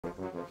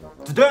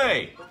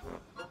Today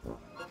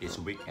is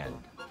weekend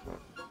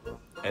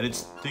and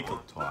it's tickle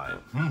time.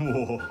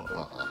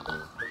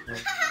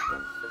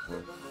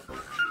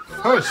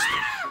 First,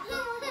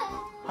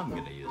 I'm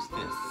gonna use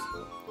this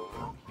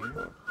from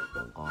here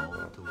all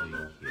the way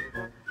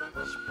here,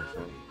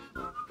 especially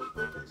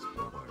this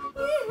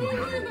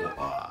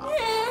part.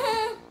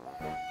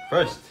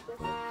 First,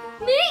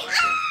 Me!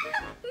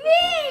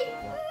 Me!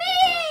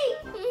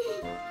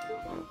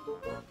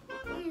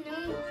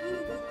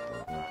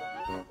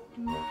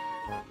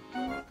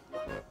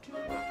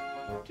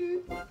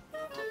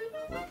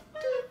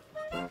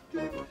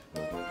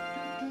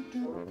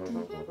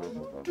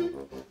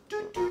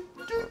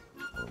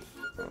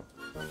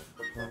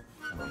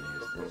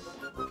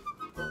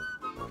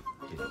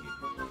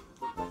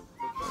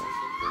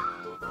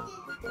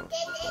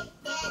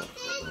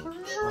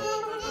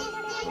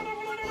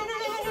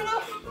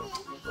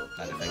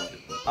 not effective.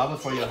 How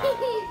about for your hand?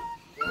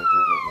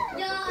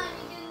 John,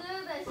 you can do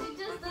this. You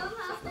just don't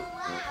have to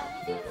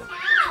laugh. You just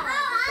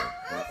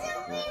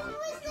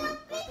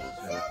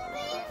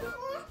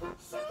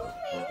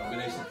I'm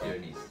gonna use it to your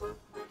knees.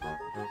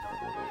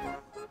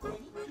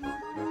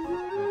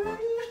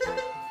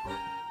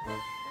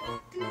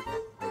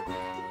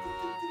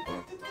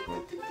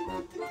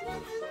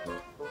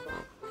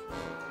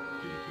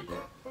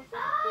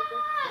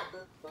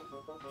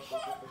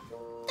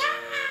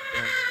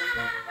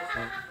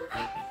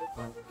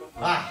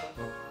 Ah!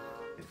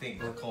 You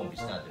think the comb is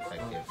not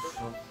effective?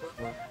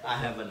 I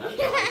have another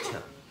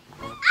item.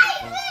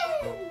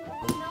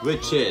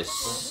 Which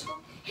is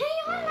Hey,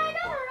 you want my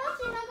daughter, or else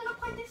you're not gonna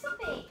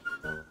participate.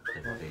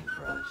 the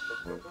paintbrush.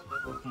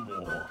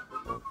 More.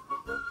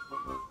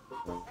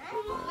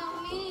 Not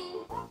me.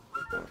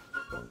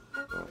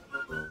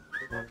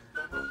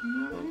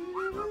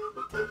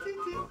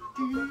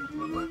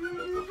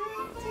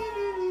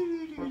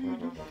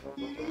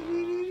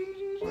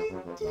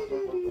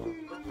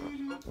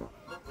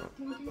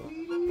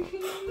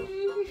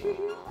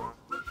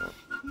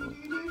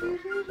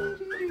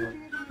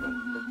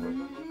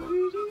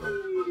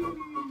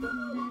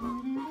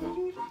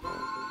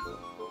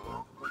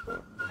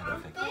 Not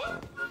effective.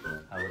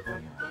 How about for your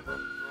hand?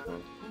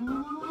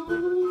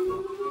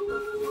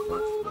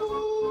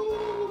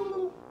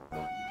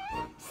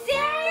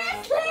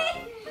 Seriously?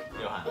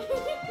 Your hand.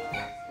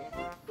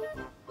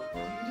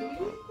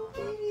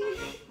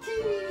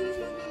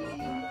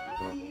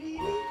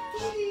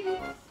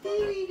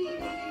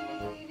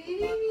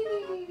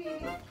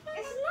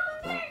 It's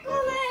not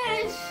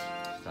ticklish.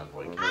 It's not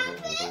working.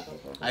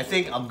 I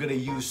think I'm gonna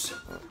use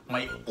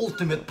my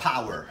ultimate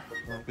power,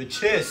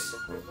 which is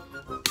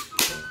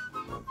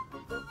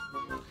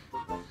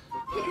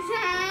His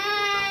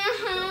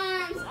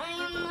hands. I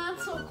am not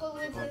so cool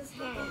with his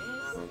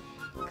hands.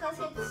 Because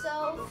it's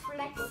so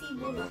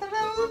flexible.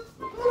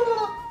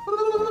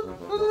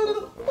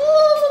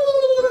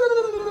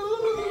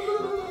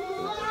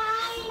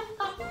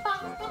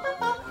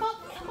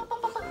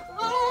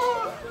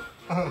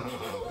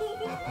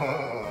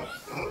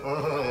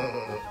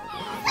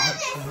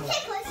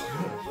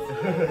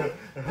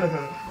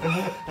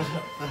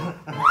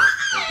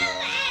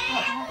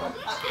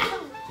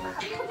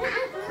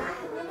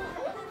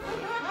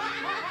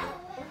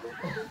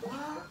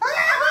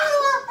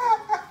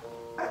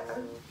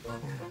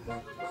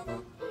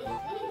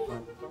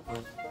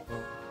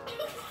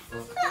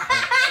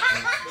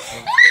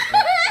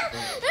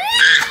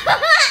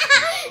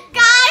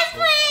 Guys,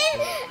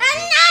 please, and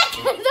like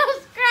and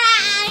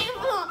subscribe.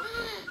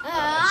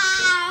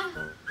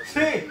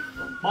 see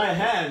my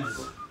hands.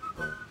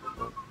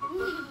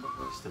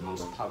 It's the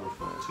most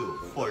powerful tool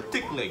for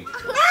tickling.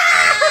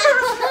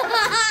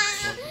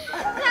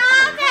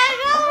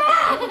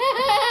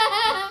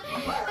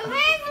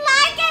 Please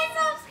like and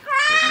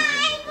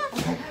subscribe.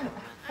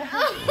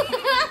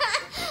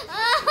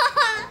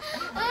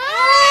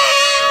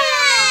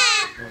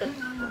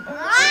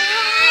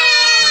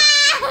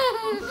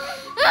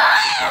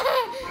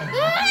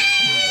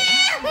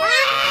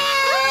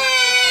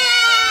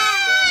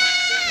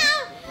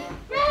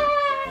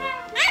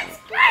 I'm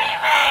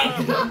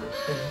screaming.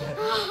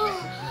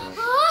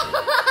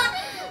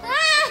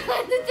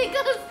 The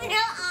tickle's still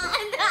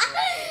on.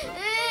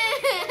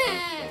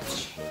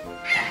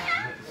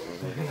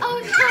 Oh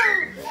no!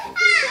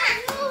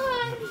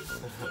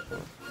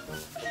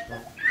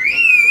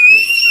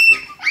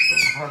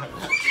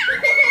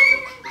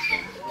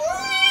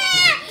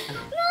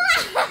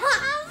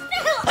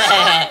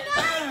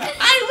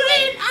 I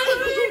win!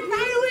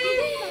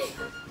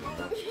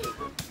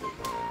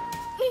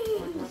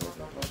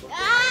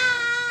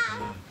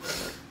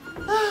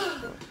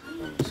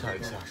 So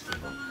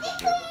exhausting.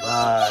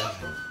 Bye.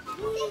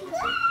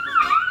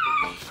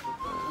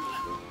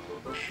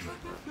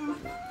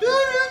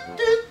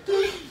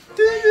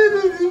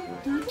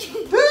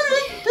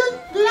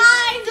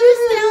 Lights are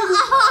still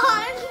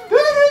on!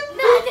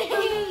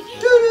 Nothing!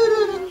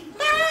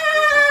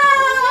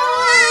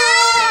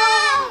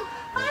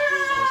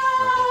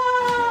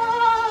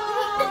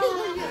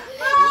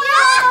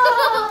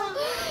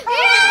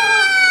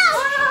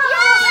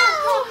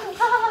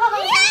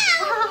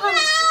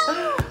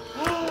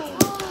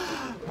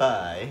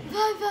 Bye.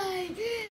 Bye bye.